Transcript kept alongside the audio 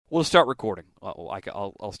We'll start recording.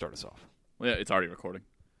 I'll start us off. Well, yeah, it's already recording.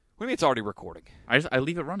 What do you mean it's already recording? I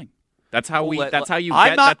leave it running. That's how we. That's how you I'm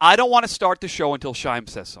get. not. I don't want to start the show until Scheim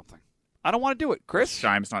says something. I don't want to do it, Chris.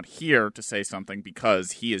 Scheim's not here to say something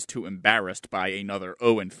because he is too embarrassed by another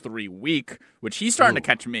 0-3 week, which he's starting to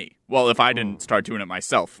catch me. Well, if I didn't start doing it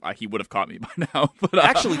myself, he would have caught me by now. But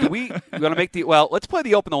actually, do we going to make the? Well, let's play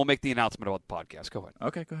the open, then we'll make the announcement about the podcast. Go ahead.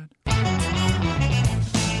 Okay, go ahead.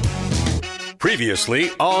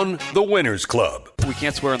 Previously on The Winners Club. We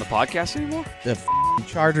can't swear on the podcast anymore? The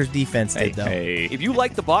Chargers defense did, though. Hey. If you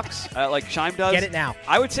like the Bucs, like Scheim does, Get it now.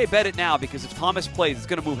 I would say bet it now because if Thomas plays, it's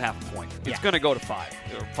going to move half a point. It's Yeah. going to go to 5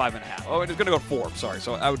 or 5.5. Oh, it's going to go to 4. I'm sorry.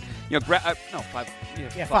 So I would, grab 5.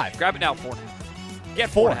 Yeah, 5. Grab it now, 4.5.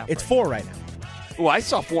 Get 4. 4.5. It's 4 right now. Oh, I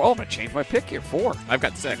saw 4. Oh, I'm going to change my pick here. 4. I've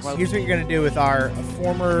got 6. Here's what you're going to do with our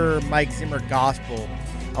former Mike Zimmer gospel.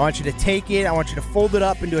 I want you to take it. I want you to fold it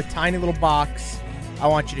up into a tiny little box. I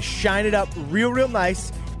want you to shine it up real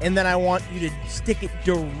nice. And then I want you to stick it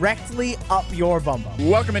directly up your bum bum.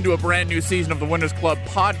 Welcome into a brand new season of the Winners Club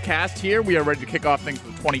podcast here. We are ready to kick off things for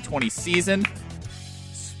the 2020 season.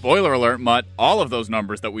 Spoiler alert, Mutt, all of those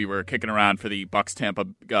numbers that we were kicking around for the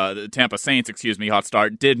Tampa Saints, hot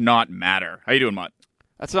start, did not matter. How you doing, Mutt?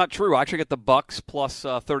 That's not true. I actually got the Bucs plus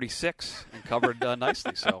 36 and covered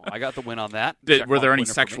nicely. So I got the win on that. Were there any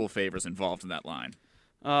sexual favors involved in that line?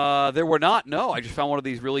 There were not. No, I just found one of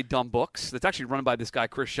these really dumb books that's actually run by this guy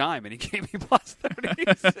Chris Scheim, and he gave me plus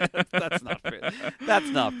 36. That's not fair. That's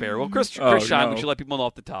not fair. Well, Chris Scheim, we should let people know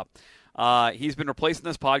off the top. He's been replacing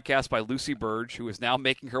this podcast by Lucy Burge, who is now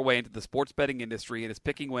making her way into the sports betting industry and is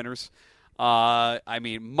picking winners.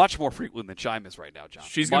 Much more frequently than Scheim is right now, John.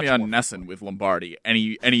 She's going to be on Nesson with Lombardi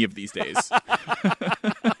any of these days.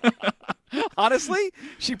 Honestly,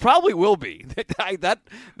 she probably will be. That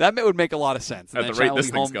would make a lot of sense. At the rate this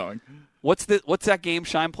thing's going. What's that game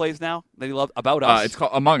Scheim plays now that he loves? About Us? It's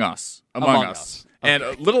called Among Us. Among Us. Okay. And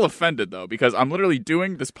a little offended, though, because I'm literally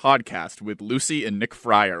doing this podcast with Lucy and Nick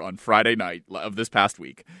Fryer on Friday night of this past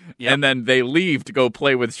week. Yep. And then they leave to go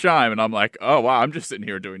play with Scheim, and I'm like, oh, wow, I'm just sitting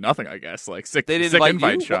here doing nothing, I guess. Like, sick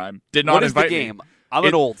invite Scheim. Did not invite me. What is the game? I'm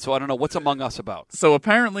an old, so I don't know. What's Among Us about? So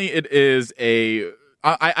apparently it is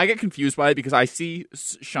I get confused by it because I see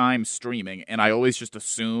Scheim streaming, and I always just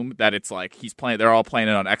assume that it's like they're all playing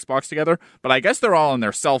it on Xbox together, but I guess they're all on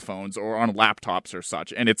their cell phones or on laptops or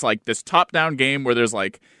such, and it's like this top-down game where there's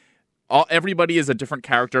like everybody is a different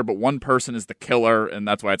character, but one person is the killer, and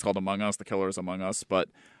that's why it's called Among Us. The killer is Among Us, but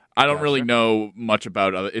I don't really know much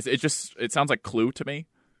about it. It sounds like Clue to me.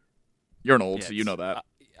 You're an old, so you know that.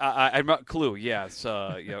 I'm not Clue, yes.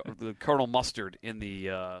 The Colonel Mustard in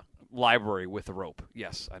the library with a rope.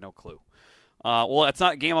 Yes, I know Clue. Well, it's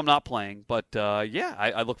not a game I'm not playing, but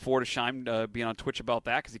I look forward to Scheim being on Twitch about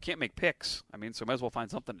that because he can't make picks. So might as well find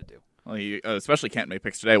something to do. Well, he especially can't make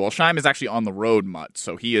picks today. Well, Scheim is actually on the road, Mutt,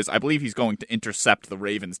 so I believe he's going to intercept the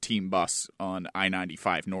Ravens team bus on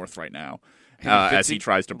I-95 North right now. As he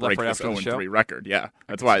tries to break this 0-3 record. Yeah,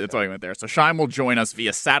 that's why he went there. So Scheim will join us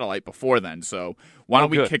via satellite before then. So why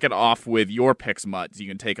don't we kick it off with your picks, Mutt, so you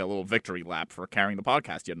can take a little victory lap for carrying the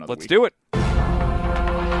podcast yet another week. Let's do it.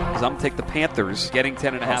 Because I'm going to take the Panthers, getting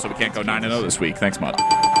 10.5. So we can't go 9-0 this week. Thanks, Mutt.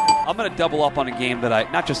 I'm going to double up on a game that I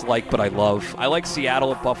not just like, but I love. I like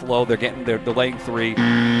Seattle at Buffalo. They're laying 3.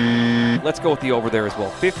 Let's go with the over there as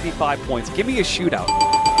well. 55 points. Give me a shootout.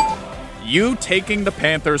 You taking the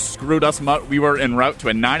Panthers screwed us, Mutt. We were en route to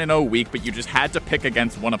a 9-0 week, but you just had to pick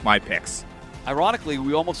against one of my picks. Ironically,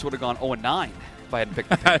 we almost would have gone 0-9 if I hadn't picked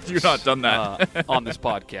the Panthers. You've not done that. On this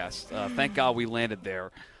podcast. Thank God we landed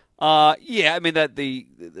there. That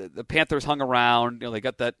the Panthers hung around. They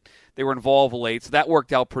got that. They were involved late, so that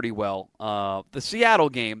worked out pretty well. The Seattle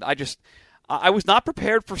game, I was not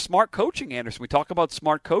prepared for smart coaching, Anderson. We talk about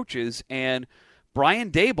smart coaches, and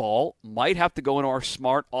Brian Daboll might have to go into our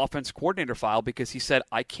smart offense coordinator file because he said,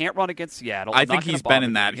 I can't run against Seattle. I think he's been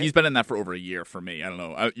in that. He's been in that for over a year for me. I don't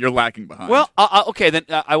know. You're lagging behind. Well, okay, then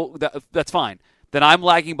that's fine. Then I'm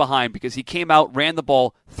lagging behind because he came out, ran the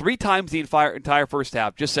ball 3 times the entire first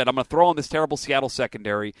half, just said, I'm going to throw on this terrible Seattle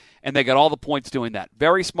secondary, and they got all the points doing that.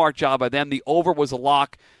 Very smart job by them. The over was a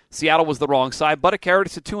lock. Seattle was the wrong side, but it carried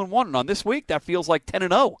us to 2-1. And on this week, that feels like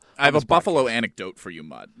 10-0. I have a Buffalo anecdote for you,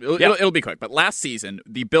 Mutt. It'll be quick. But last season,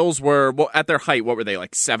 the Bills were, at their height, what were they,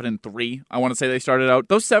 like 7-3? I want to say they started out.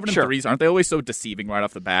 Those 7-3s, aren't they always so deceiving right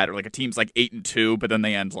off the bat? Or like a team's like 8-2, but then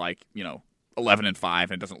they end like, 11-5,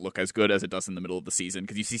 and it doesn't look as good as it does in the middle of the season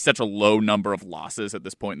because you see such a low number of losses at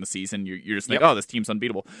this point in the season. You're just like, oh, this team's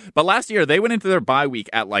unbeatable. But last year they went into their bye week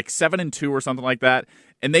at like 7-2 or something like that,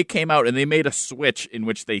 and they came out and they made a switch in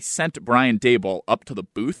which they sent Brian Daboll up to the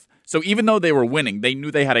booth. So even though they were winning, they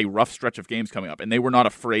knew they had a rough stretch of games coming up, and they were not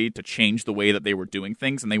afraid to change the way that they were doing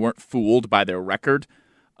things, and they weren't fooled by their record.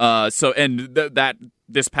 That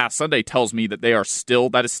this past Sunday tells me that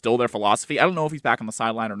that is still their philosophy. I don't know if he's back on the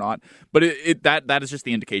sideline or not, but that is just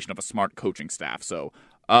the indication of a smart coaching staff. So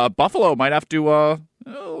Buffalo might have to a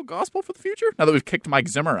little gospel for the future. Now that we've kicked Mike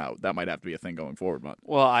Zimmer out, that might have to be a thing going forward. But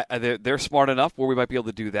well, they're smart enough where we might be able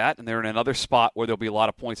to do that, and they're in another spot where there'll be a lot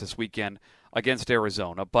of points this weekend against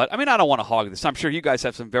Arizona. But, I mean, I don't want to hog this. I'm sure you guys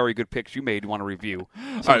have some very good picks you made you want to review.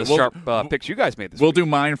 Some of the sharp picks you guys made this week. We'll do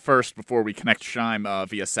mine first before we connect Shime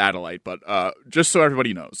via satellite. But just so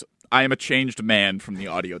everybody knows, I am a changed man from the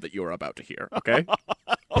audio that you are about to hear, okay?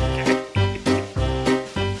 Okay.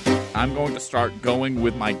 I'm going to start going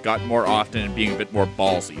with my gut more often and being a bit more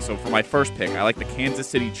ballsy. So for my first pick, I like the Kansas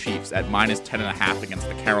City Chiefs at -10.5 against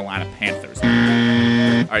the Carolina Panthers. All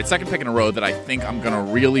right, second pick in a row that I think I'm going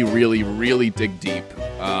to really, really, really dig deep.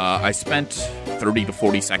 I spent 30 to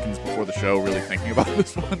 40 seconds before the show really thinking about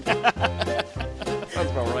this one. Sounds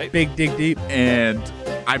about right. Big dig deep. And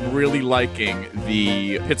I'm really liking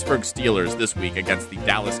the Pittsburgh Steelers this week against the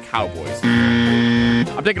Dallas Cowboys.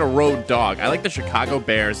 I'm taking a road dog. I like the Chicago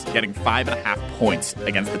Bears getting 5.5 points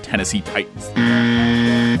against the Tennessee Titans.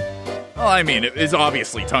 Well, I mean, it is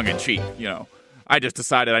obviously tongue-in-cheek, you know. I just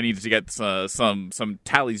decided I needed to get some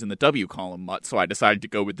tallies in the W column, Mutt, so I decided to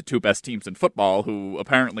go with the two best teams in football who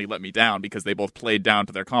apparently let me down because they both played down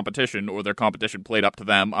to their competition or their competition played up to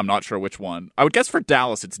them. I'm not sure which one. I would guess for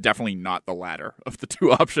Dallas, it's definitely not the latter of the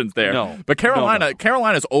two options there. No. But Carolina, No.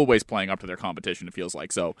 Carolina's always playing up to their competition, it feels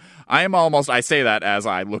like. So I say that as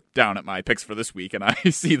I look down at my picks for this week and I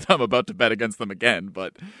see them about to bet against them again.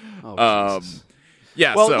 But, Jesus.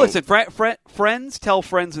 yeah. Well, so, listen, friends tell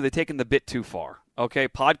friends when they've taken the bit too far. Okay,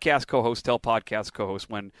 podcast co-hosts tell podcast co-hosts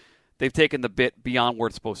when they've taken the bit beyond where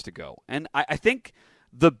it's supposed to go. And I think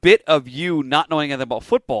the bit of you not knowing anything about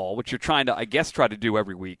football, which you're trying to, I guess, try to do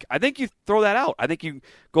every week, I think you throw that out. I think you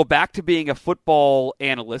go back to being a football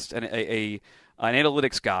analyst and an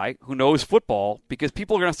analytics guy who knows football because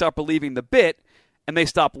people are going to start believing the bit and they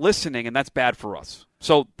stop listening, and that's bad for us.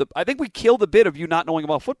 So I think we kill the bit of you not knowing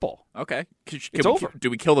about football. okay. It's over.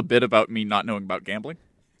 Do we kill the bit about me not knowing about gambling?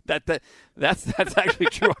 That's actually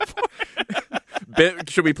true.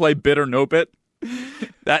 Should we play bit or no bit?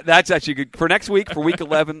 That's actually good for next week, for week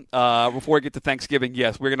 11. Before we get to Thanksgiving,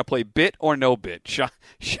 yes, we're going to play bit or no bit. Shime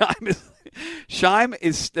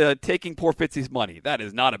is taking poor Fitzy's money. That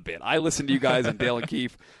is not a bit. I listened to you guys on Dale and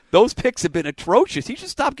Keefe. Those picks have been atrocious. He should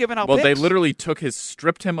stop giving out picks. Well, they literally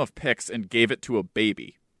stripped him of picks and gave it to a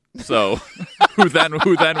baby. So, who then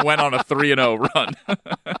went on a 3-0 run.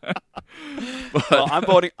 Well,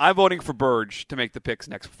 I'm voting for Burge to make the picks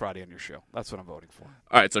next Friday on your show. That's what I'm voting for.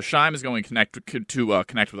 All right, so Shime is going to connect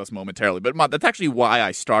with us momentarily. But that's actually why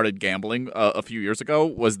I started gambling a few years ago.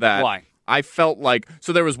 Was that why? I felt like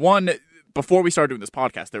there was one before we started doing this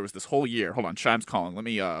podcast. There was this whole year. Hold on, Shime's calling. Let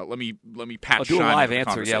me patch. Do a Shime live into the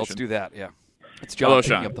answer. Yeah, let's conversation. do that. Yeah, it's Hello, John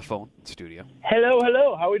picking Shime. up the phone in studio.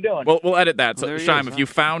 Hello. How we doing? Well, we'll edit that. So, There he Shime, is, if huh? you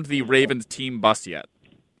found the Ravens team bus yet?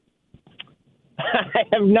 I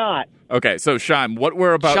have not. Okay, so Shime, what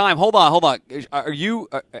we're about? Shime, hold on. Are you?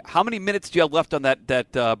 How many minutes do you have left on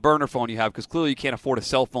that burner phone you have? Because clearly you can't afford a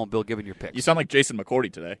cell phone bill given your picks. You sound like Jason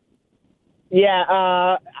McCourty today. Yeah,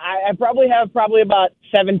 I probably have about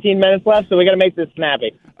 17 minutes left, so we got to make this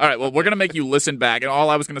snappy. All right, well, we're going to make you listen back. And all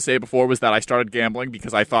I was going to say before was that I started gambling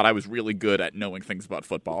because I thought I was really good at knowing things about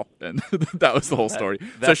football. And that was the whole story.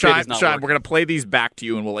 that So, bit is not Shime, working. we're going to play these back to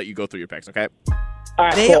you, and we'll let you go through your picks, okay? All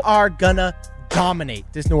right, They cool. are gonna dominate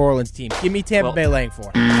this New Orleans team. Give me Tampa Well- Bay laying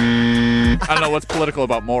 4. I don't know what's political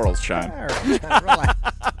about morals, Shime. All right, relax.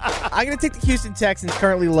 I'm gonna take the Houston Texans,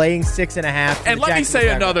 currently laying 6.5. And let me say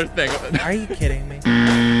another thing. Are you kidding me?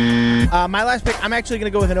 My last pick, I'm actually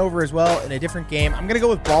going to go with an over as well in a different game. I'm going to go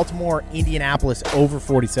with Baltimore, Indianapolis over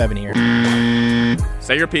 47 here.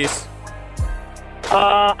 Say your piece.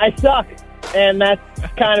 I suck, and that's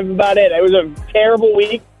kind of about it. It was a terrible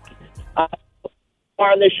week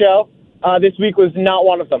on this show. This week was not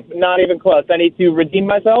one of them. Not even close. I need to redeem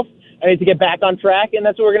myself. I need to get back on track, and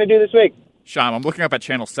that's what we're going to do this week. Shime, I'm looking up at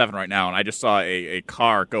Channel 7 right now, and I just saw a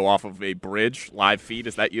car go off of a bridge, live feed.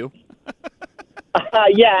 Is that you?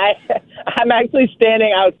 Yeah, I'm actually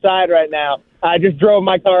standing outside right now. I just drove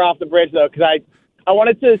my car off the bridge, though, because I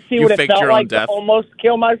wanted to see You what it faked felt your own like death? to almost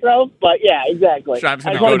kill myself, but yeah, exactly. Shime's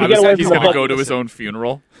I going just wanted to get away from the to go bookie. to his own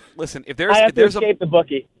funeral. Listen, if I have to there's escape the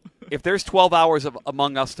bookie. if there's 12 hours of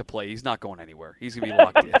Among Us to play, he's not going anywhere. He's going to be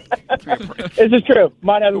locked in. Give me a break. This is true.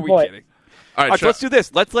 Might have Who a are we point. kidding? All All right, right, so let's do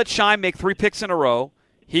this. Let's let Shime make 3 picks in a row.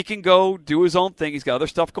 He can go do his own thing. He's got other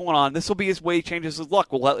stuff going on. This will be his way he changes his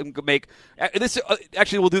luck. We'll let him make this.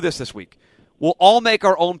 Actually, we'll do this week. We'll all make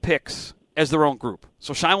our own picks as their own group.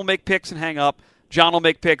 So Shime will make picks and hang up. John will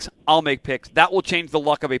make picks. I'll make picks. That will change the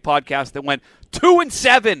luck of a podcast that went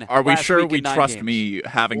 2-7. Are we last sure week we in 9 trust games. me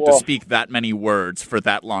having to speak that many words for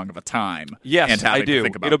that long of a time? Yes, and having I do. To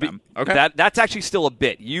think about It'll them. be Okay. That's actually still a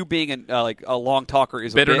bit. You being like a long talker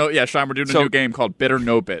is Bit a or bit. no? Yeah, Shime, we're doing a So- new game called Bit or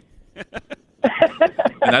No Bit,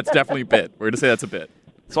 and that's definitely bit. We're gonna say that's a bit.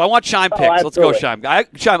 So I want Shime picks. Let's go, absolutely. Shime.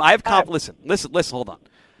 Shime, I have confidence. Listen. Hold on.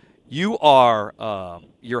 You are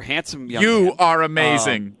you're a handsome young man. You are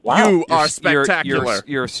amazing. Wow. You are You're- spectacular.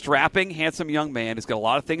 You're a strapping, handsome young man. He's got a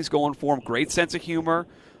lot of things going for him. Great sense of humor.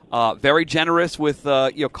 Very generous with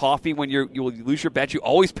coffee when you lose your bet. You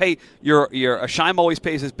always pay your Shime always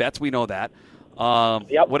pays his bets. We know that.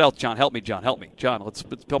 Yep. What else, John? Help me, John. John, let's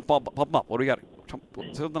pump him up. What do we got?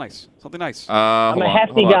 Something nice. Something nice. I'm a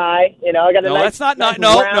hefty hold on. guy. You know, I got a No, nice, that's not. nice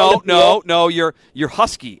No. round appeal. You're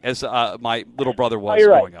husky, as my little brother was you're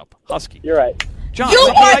right. growing up. Husky. You're right. John, You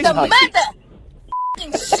something are nice. the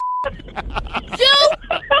mother. You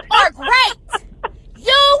are great.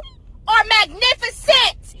 You are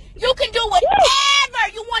magnificent. You can do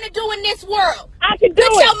whatever you want to do in this world. I can do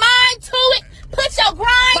Put it. your mind to it. Put your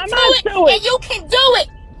grind My to mind it, to it. and you can do it.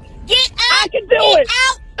 Get out. I can do get it.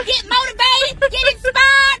 out. Get motivated. Get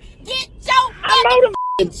inspired. Get your I'm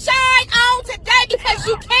motivated. shine on today because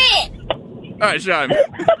you can. All right, Shime.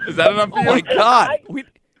 Is that enough for Oh you? my God! I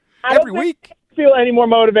don't Every think week. I feel any more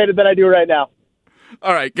motivated than I do right now.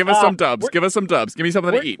 All right, give us some dubs. Give us some dubs. Give me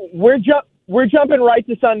something to eat. We're jumping right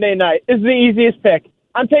to Sunday night. This is the easiest pick.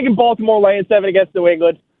 I'm taking Baltimore laying 7 against New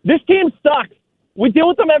England. This team sucks. We deal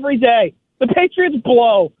with them every day. The Patriots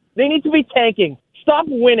blow. They need to be tanking. Stop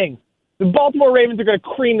winning. The Baltimore Ravens are going to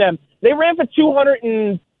cream them. They ran for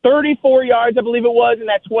 234 yards, I believe it was, in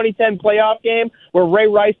that 2010 playoff game where Ray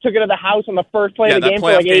Rice took it to the house on the first play Yeah, of the that game for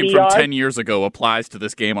playoff like 80 game from yards. 10 years ago applies to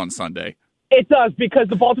this game on Sunday. It does, because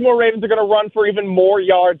the Baltimore Ravens are going to run for even more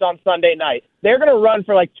yards on Sunday night. They're going to run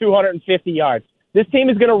for like 250 yards. This team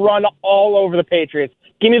is going to run all over the Patriots.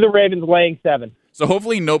 Give me the Ravens laying 7. So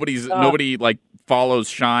hopefully nobody like follows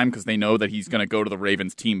Shime because they know that he's going to go to the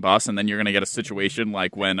Ravens team bus, and then you're going to get a situation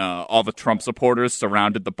like when all the Trump supporters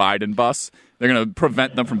surrounded the Biden bus. They're going to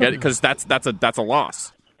prevent them from getting because that's a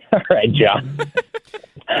loss. All right, John.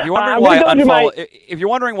 If you're wondering I'm why gonna go to unfollow, if you're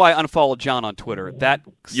wondering why I unfollowed John on Twitter, that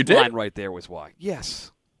You did? line right there was why.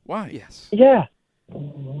 Yes. Why? Yes. Yeah,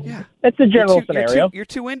 Yeah. that's the general You're scenario. you're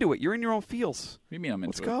too into it. You're in your own feels. What do you mean I'm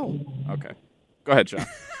into Let's it? go. Okay. Go ahead, John.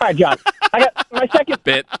 All right, John. I got my second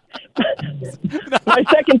Bit.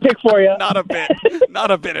 pick for you. Not a bit.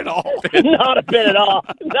 Not a bit at all. Not a bit at all.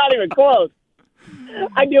 Not even close.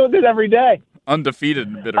 I deal with this every day. Undefeated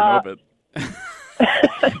and bitter no bit.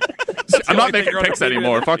 I'm not only thing making you're picks undefeated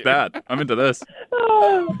anymore. in Fuck this year. that. I'm into this.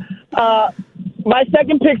 My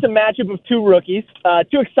second pick's a matchup of two rookies,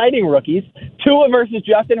 two exciting rookies, Tua versus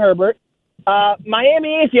Justin Herbert.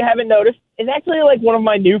 Miami, if you haven't noticed, is actually like one of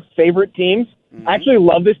my new favorite teams. I actually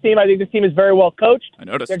love this team. I think this team is very well coached. I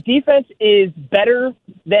noticed. Their defense is better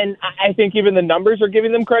than I think even the numbers are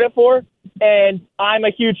giving them credit for, and I'm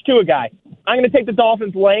a huge Tua guy. I'm going to take the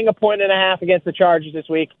Dolphins laying 1.5 against the Chargers this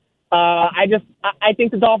week. I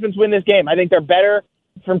think the Dolphins win this game. I think they're better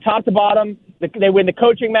from top to bottom. They win the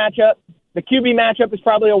coaching matchup. The QB matchup is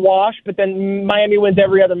probably a wash, but then Miami wins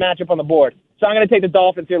every other matchup on the board. So I'm going to take the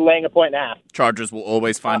Dolphins here laying 1.5. Chargers will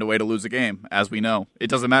always find a way to lose a game, as we know. It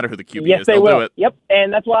doesn't matter who the QB Yes, is. they They'll will. do it. Yep,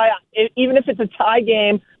 and that's why even if it's a tie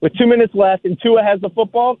game with 2 minutes left and Tua has the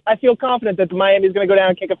football, I feel confident that Miami is going to go down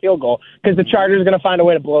and kick a field goal because the Chargers are going to find a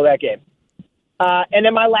way to blow that game. And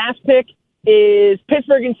then my last pick is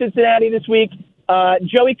Pittsburgh and Cincinnati this week.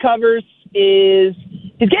 Joey Covers he's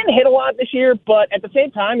getting hit a lot this year, but at the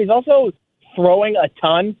same time, he's also throwing a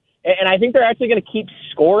ton. And I think they're actually going to keep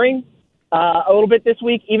scoring a little bit this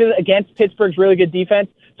week, even against Pittsburgh's really good defense.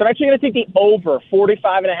 So I'm actually going to take the over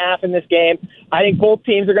 45.5 in this game. I think both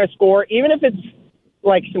teams are going to score, even if it's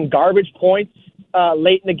like some garbage points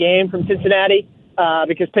late in the game from Cincinnati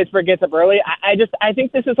because Pittsburgh gets up early. I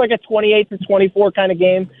think this is like a 28-24 kind of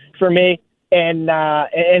game for me. And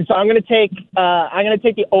so I'm going to take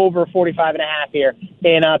the over 45.5 here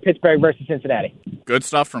in Pittsburgh versus Cincinnati. Good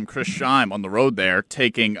stuff from Chris Scheim on the road there,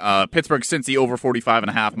 taking Pittsburgh Cincy over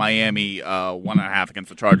 45.5, Miami 1.5 against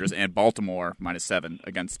the Chargers, and Baltimore -7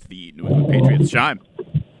 against the New England Patriots. Scheim,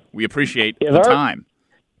 we appreciate the time.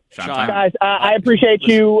 Scheim time. Guys, I appreciate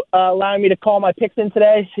you allowing me to call my picks in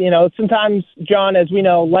today. You know, sometimes, John, as we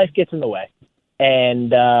know, life gets in the way,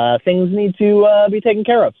 and things need to be taken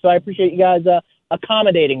care of. So I appreciate you guys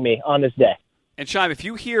accommodating me on this day. And Scheim, if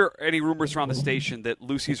you hear any rumors around the station that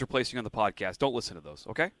Lucy's replacing you on the podcast, don't listen to those,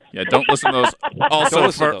 okay? Yeah, don't listen to those. Also,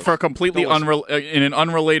 listen to those. for completely in an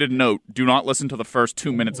unrelated note, do not listen to the first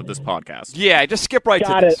 2 minutes of this podcast. Yeah, just skip right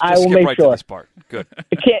Got to it. this. I Just will skip make right sure. to this part. Good.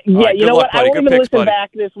 Yeah, right, you know good luck, what? I buddy. won't Good even picks, listen buddy.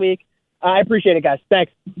 back this week. I appreciate it, guys.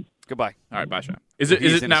 Thanks. Goodbye. All right, bye, Scheim. Is He's it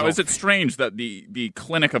in his now? own Is it strange that the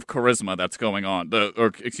clinic of charisma that's going on,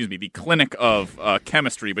 the clinic of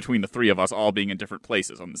chemistry between the three of us all being in different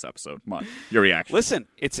places on this episode? Mon, your reaction? Listen,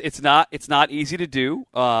 it's not easy to do.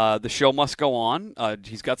 The show must go on.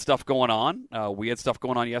 He's got stuff going on. We had stuff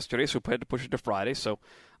going on yesterday, so we had to push it to Friday. So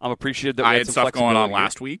I'm appreciative that we I had had some stuff going on flexibility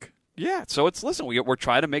last here. week. Yeah, so we're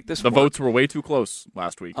trying to make this The work. votes were way too close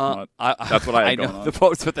last week. That's what I had know going on. the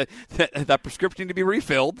votes, but that prescription to be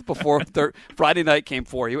refilled before Friday night came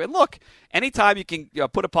for you. And look, anytime you can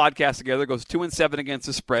put a podcast together that goes 2-7 against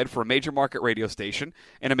the spread for a major market radio station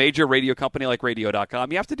and a major radio company like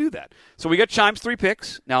Radio.com, you have to do that. So we got Scheim's 3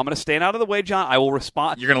 picks. Now I'm going to stand out of the way, John. I will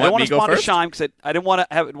respond. You're going to let me go first? I don't want to respond to Scheim because I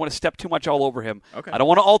didn't want to step too much all over him. Okay. I don't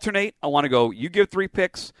want to alternate. I want to go. You give 3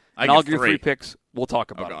 picks, and I'll give 3 picks. We'll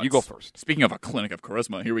talk about it. You go first. Speaking of a clinic of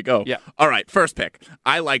charisma, here we go. Yeah. All right, first pick.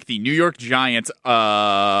 I like the New York Giants. Where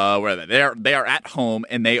are they? They are at home,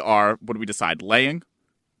 and they are, what do we decide, laying?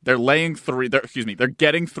 They're laying 3. They're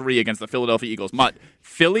getting 3 against the Philadelphia Eagles.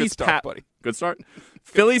 Phillies. Good start, buddy. Good start.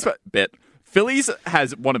 Phillies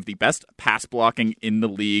has one of the best pass blocking in the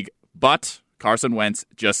league, but Carson Wentz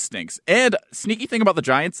just stinks. And sneaky thing about the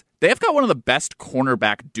Giants, they've got one of the best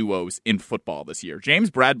cornerback duos in football this year.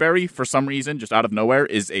 James Bradbury, for some reason, just out of nowhere,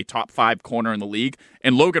 is a top 5 corner in the league,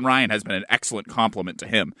 and Logan Ryan has been an excellent complement to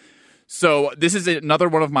him. So this is another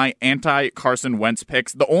one of my anti-Carson Wentz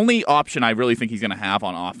picks. The only option I really think he's going to have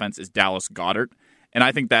on offense is Dallas Goedert. And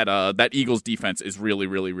I think that that Eagles defense is really,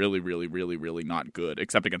 really, really, really, really, really not good,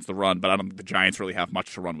 except against the run. But I don't think the Giants really have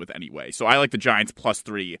much to run with anyway. So I like the Giants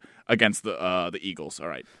 +3 against the Eagles. All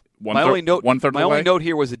right, My only only note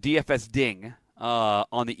here was a DFS ding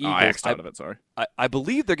on the Eagles. I X'd out of it. Sorry. I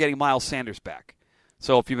believe they're getting Miles Sanders back.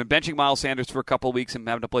 So if you've been benching Miles Sanders for a couple of weeks and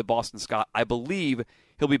having to play Boston Scott, I believe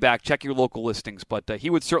he'll be back. Check your local listings, but he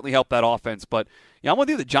would certainly help that offense. But yeah, I'm with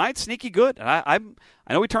you. The Giants sneaky good, and I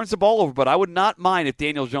know he turns the ball over, but I would not mind if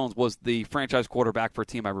Daniel Jones was the franchise quarterback for a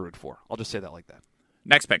team I rooted for. I'll just say that like that.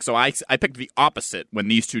 Next pick. So I picked the opposite when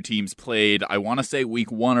these two teams played, I want to say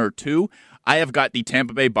week 1 or 2. I have got the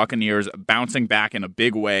Tampa Bay Buccaneers bouncing back in a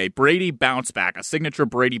big way. Brady bounce back, a signature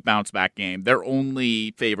Brady bounce back game. They're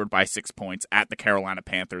only favored by 6 points at the Carolina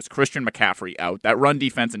Panthers. Christian McCaffrey out. That run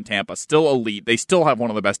defense in Tampa, still elite. They still have one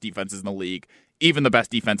of the best defenses in the league. Even the best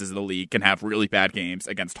defenses in the league can have really bad games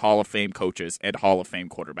against Hall of Fame coaches and Hall of Fame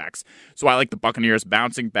quarterbacks. So I like the Buccaneers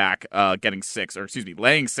bouncing back, laying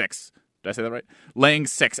 6. Did I say that right? Laying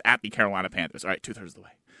 6 at the Carolina Panthers. All right, 2/3 of the way.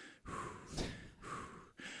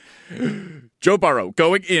 Joe Burrow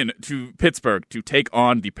going in to Pittsburgh to take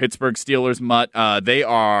on the Pittsburgh Steelers. They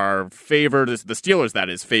are favored, the Steelers that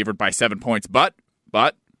is, favored by 7 points, but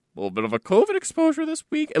a little bit of a COVID exposure this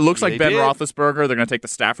week. It looks like Ben Roethlisberger, they're going to take the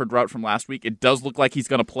Stafford route from last week. It does look like he's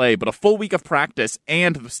going to play, but a full week of practice,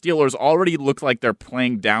 and the Steelers already look like they're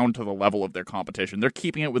playing down to the level of their competition. They're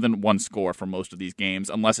keeping it within 1 score for most of these games,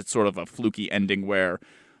 unless it's sort of a fluky ending where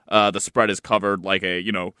the spread is covered, like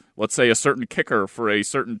let's say a certain kicker for a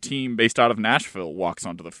certain team based out of Nashville walks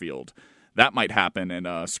onto the field. That might happen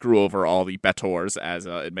and screw over all the bettors, as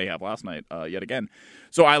it may have last night yet again.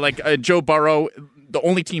 So I like Joe Burrow. The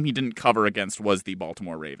only team he didn't cover against was the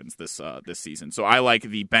Baltimore Ravens this season. So I like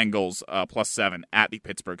the Bengals +7 at the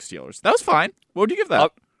Pittsburgh Steelers. That was fine. What would you give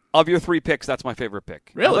that? Of your 3 picks, that's my favorite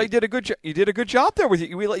pick. Really? You did a good job there.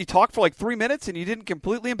 We let you talk for like 3 minutes, and you didn't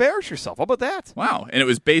completely embarrass yourself. How about that? Wow. And it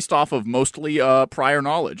was based off of mostly prior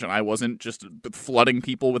knowledge, and I wasn't just flooding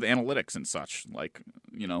people with analytics and such, like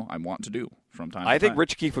I want to do from time to time. I think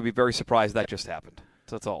Rich Keefe would be very surprised that just happened.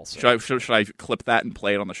 So that's all. So. Should I clip that and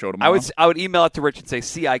play it on the show tomorrow? I would email it to Rich and say,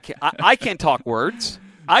 "See, I can't talk words.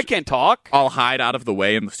 I can't talk. I'll hide out of the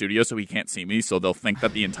way in the studio so he can't see me, so they'll think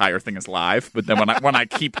that the entire thing is live. But then when I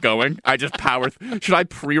keep going, I just power. Should I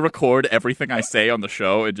pre-record everything I say on the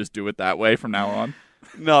show and just do it that way from now on?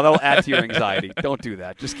 No, that'll add to your anxiety. Don't do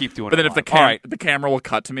that. Just keep doing But it. then if All right. the camera will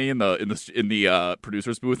cut to me in the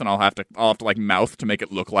producer's booth, and I'll have to like mouth to make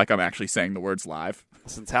it look like I'm actually saying the words live.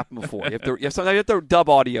 Listen, it's happened before. Sometimes you have to dub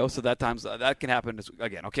audio, so that can happen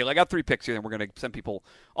again. Okay, I got 3 picks here, and we're going to send people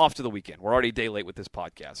off to the weekend. We're already a day late with this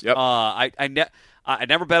podcast. Yep. I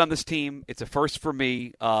never bet on this team. It's a first for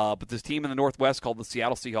me. But this team in the Northwest called the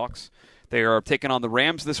Seattle Seahawks, they are taking on the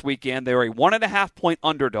Rams this weekend. They're a 1.5-point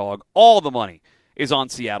underdog. All the money is on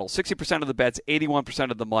Seattle. 60% of the bets,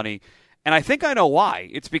 81% of the money. And I think I know why.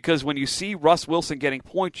 It's because when you see Russ Wilson getting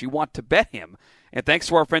points, you want to bet him. And thanks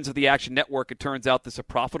to our friends at the Action Network, it turns out this is a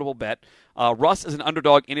profitable bet. Russ, as an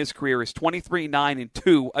underdog in his career, is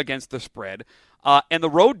 23-9-2 against the spread. And the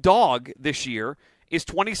road dog this year is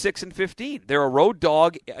 26-15. They're a road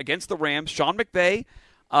dog against the Rams. Sean McVay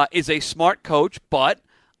is a smart coach, but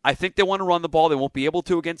I think they want to run the ball. They won't be able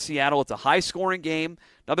to against Seattle. It's a high-scoring game.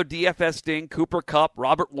 Another DFS ding. Cooper Kupp,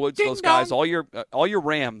 Robert Woods, those guys, all your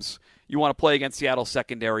Rams you want to play against Seattle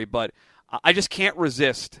secondary. But I just can't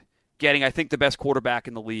resist getting, I think, the best quarterback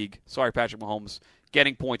in the league. Sorry, Patrick Mahomes,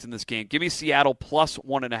 getting points in this game. Give me Seattle plus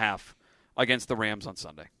 1.5 against the Rams on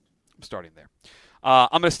Sunday. I'm starting there. I'm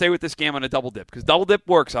going to stay with this game on a double dip because double dip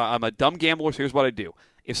works. I'm a dumb gambler, so here's what I do.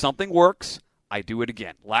 If something works, I do it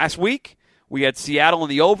again. Last week, we had Seattle in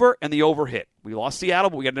the over, and the over hit. We lost Seattle,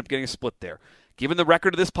 but we ended up getting a split there. Given the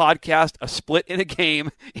record of this podcast, a split in a game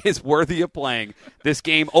is worthy of playing. This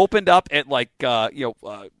game opened up at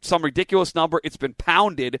some ridiculous number. It's been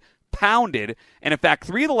pounded, and in fact,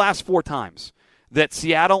 3 of the last 4 times that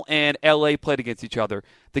Seattle and LA played against each other,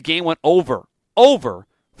 the game went over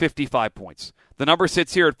 55 points. The number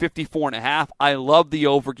sits here at 54.5. I love the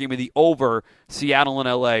over. Give me the over Seattle and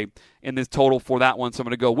LA in this total for that one. So I'm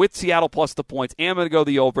going to go with Seattle plus the points, and I'm going to go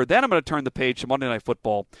the over. Then I'm going to turn the page to Monday Night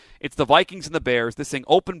Football. It's the Vikings and the Bears. This thing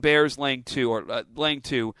open Bears laying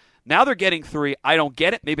 2. Now they're getting 3. I don't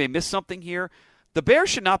get it. Maybe I missed something here. The Bears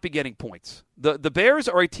should not be getting points. The Bears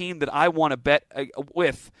are a team that I want to bet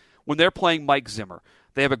with when they're playing Mike Zimmer.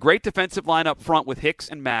 They have a great defensive line up front with Hicks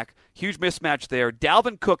and Mack. Huge mismatch there.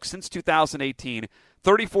 Dalvin Cook, since 2018,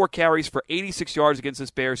 34 carries for 86 yards against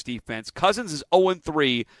this Bears defense. Cousins is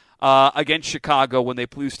 0-3 against Chicago when they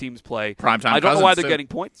Blues teams play. Primetime I don't know why they're Cousins, getting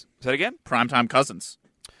points. Say that again? Primetime Cousins.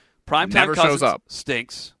 Primetime Never Cousins shows up.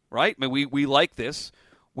 stinks, right? I mean, we like this.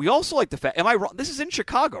 We also like the fact. Am I wrong? This is in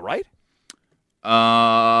Chicago, right?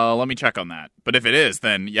 Let me check on that. But if it is,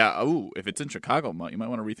 then yeah. Ooh, if it's in Chicago, you might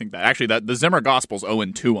want to rethink that. Actually, the Zimmer Gospel's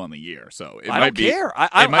 0-2 on the year, so I don't care.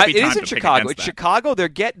 It is in Chicago. It's Chicago. They're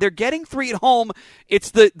getting 3 at home.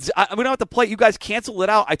 It's we don't have to play. You guys cancel it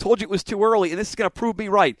out. I told you it was too early, and this is going to prove me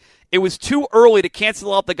right. It was too early to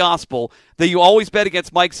cancel out the Gospel that you always bet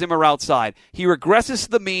against Mike Zimmer outside. He regresses to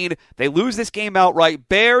the mean. They lose this game outright.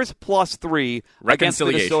 Bears plus 3 against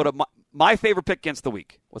Minnesota. My favorite pick against the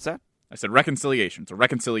week. What's that? I said reconciliation. It's a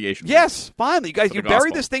reconciliation. Yes, finally. You guys, you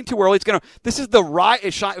buried this thing too early. This is the rise.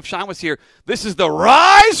 If Sean was here, this is the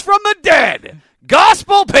rise from the dead.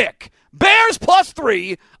 Gospel pick. Bears plus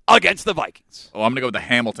 3 against the Vikings. Oh, I'm going to go with the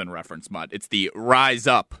Hamilton reference, Mutt. It's the rise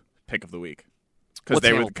up pick of the week.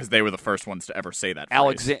 Because they were the first ones to ever say that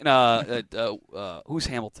phrase. Who's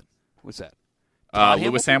Hamilton? Who's that?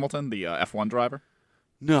 Lewis Hamilton, the F1 driver.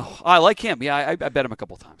 No, I like him. Yeah, I bet him a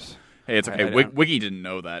couple times. Hey, it's okay. Wiggy didn't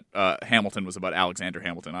know that Hamilton was about Alexander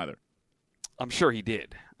Hamilton either. I'm sure he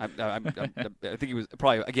did. I think he was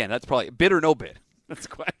probably, again, that's probably bid or no bid. That's the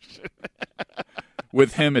question.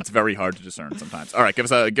 With him, it's very hard to discern sometimes. All right,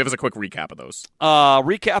 give us a quick recap of those.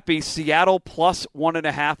 Recap is Seattle plus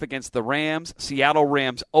 1.5 against the Rams. Seattle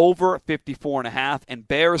Rams over 54.5, and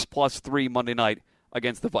Bears plus 3 Monday night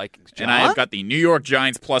against the Vikings. John? And I have got the New York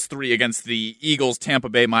Giants plus 3 against the Eagles, Tampa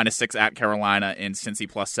Bay minus 6 at Carolina, and Cincy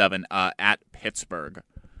plus 7 at Pittsburgh.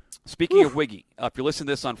 Speaking of Wiggy, if you're listening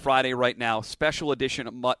to this on Friday right now, special edition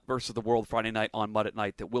of Mutt versus the World Friday night on Mutt at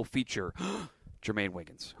Night that will feature Jermaine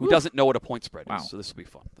Wiggins, who doesn't know what a point spread is. So this will be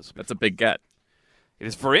fun. That's a big get. It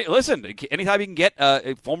is for it. Listen, anytime you can get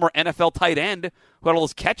a former NFL tight end who had all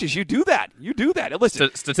those catches, you do that. Listen,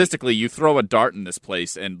 statistically, you throw a dart in this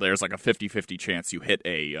place, and there's like a 50-50 chance you hit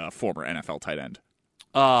a former NFL tight end.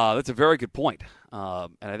 That's a very good point.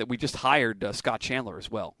 And I think we just hired Scott Chandler as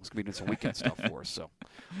well. He's going to be doing some weekend stuff for us, so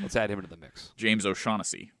let's add him into the mix. James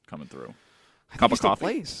O'Shaughnessy coming through. Cup of coffee.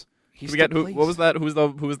 Plays. What was that?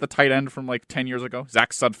 Who was the tight end from like 10 years ago? Zach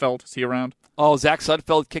Sudfeld. Is he around? Oh, Zach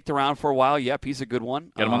Sudfeld kicked around for a while. Yep, he's a good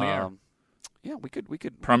one. Get him on the air. Yeah, we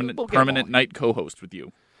could permanent night co-host with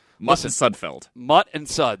you. Mutt and Sudfeld. Mutt and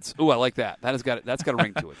Suds. Ooh, I like that. That's got a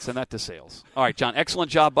ring to it. Send that to sales. All right, John. Excellent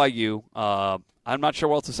job by you. I'm not sure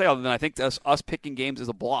what else to say other than I think us picking games is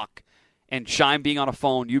a block, and Shime being on a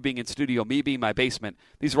phone, you being in studio, me being in my basement.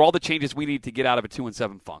 These are all the changes we need to get out of a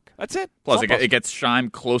 2-7 funk. That's it. Plus, it gets Shime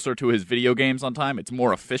closer to his video games on time. It's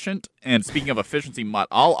more efficient. And speaking of efficiency, Mutt,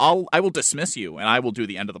 I will dismiss you, and I will do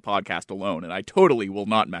the end of the podcast alone, and I totally will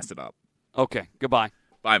not mess it up. Okay, goodbye.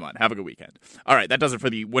 Bye, Mutt. Have a good weekend. All right, that does it for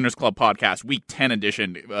the Winners Club podcast, Week 10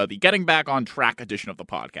 edition, the Getting Back on Track edition of the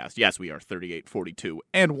podcast. Yes, we are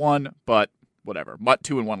 38-42-1, but whatever. Mutt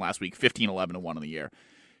 2-1 last week, 15-11-1 on the year.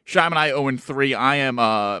 Shime and I 0-3. I am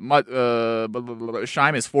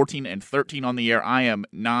Shime is 14-13 on the year. I am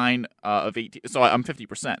 9 of 18. So I'm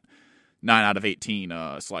 50%. 9 out of 18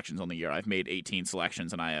 selections on the year. I've made 18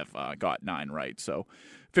 selections and I have got 9 right. So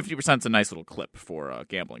 50% is a nice little clip for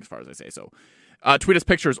gambling, as far as I say. So tweet us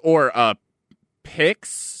pictures or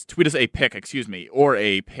picks. Tweet us a pick, or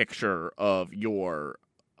a picture of your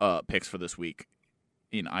picks for this week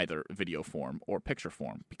in either video form or picture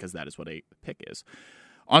form, because that is what a pick is.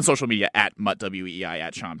 On social media, at Mutt WEI,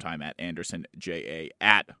 at Shomtime, at Anderson JA,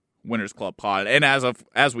 at Winners Club Pod. And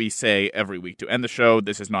as we say every week to end the show,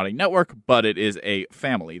 this is not a network, but it is a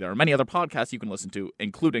family. There are many other podcasts you can listen to,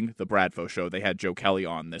 including the Bradfo Show. They had Joe Kelly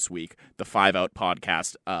on this week, the 5 Out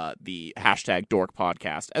podcast, the hashtag Dork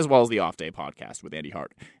podcast, as well as the Off Day podcast with Andy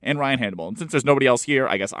Hart and Ryan Hannibal. And since there's nobody else here,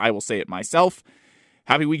 I guess I will say it myself.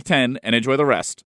 Happy Week 10 and enjoy the rest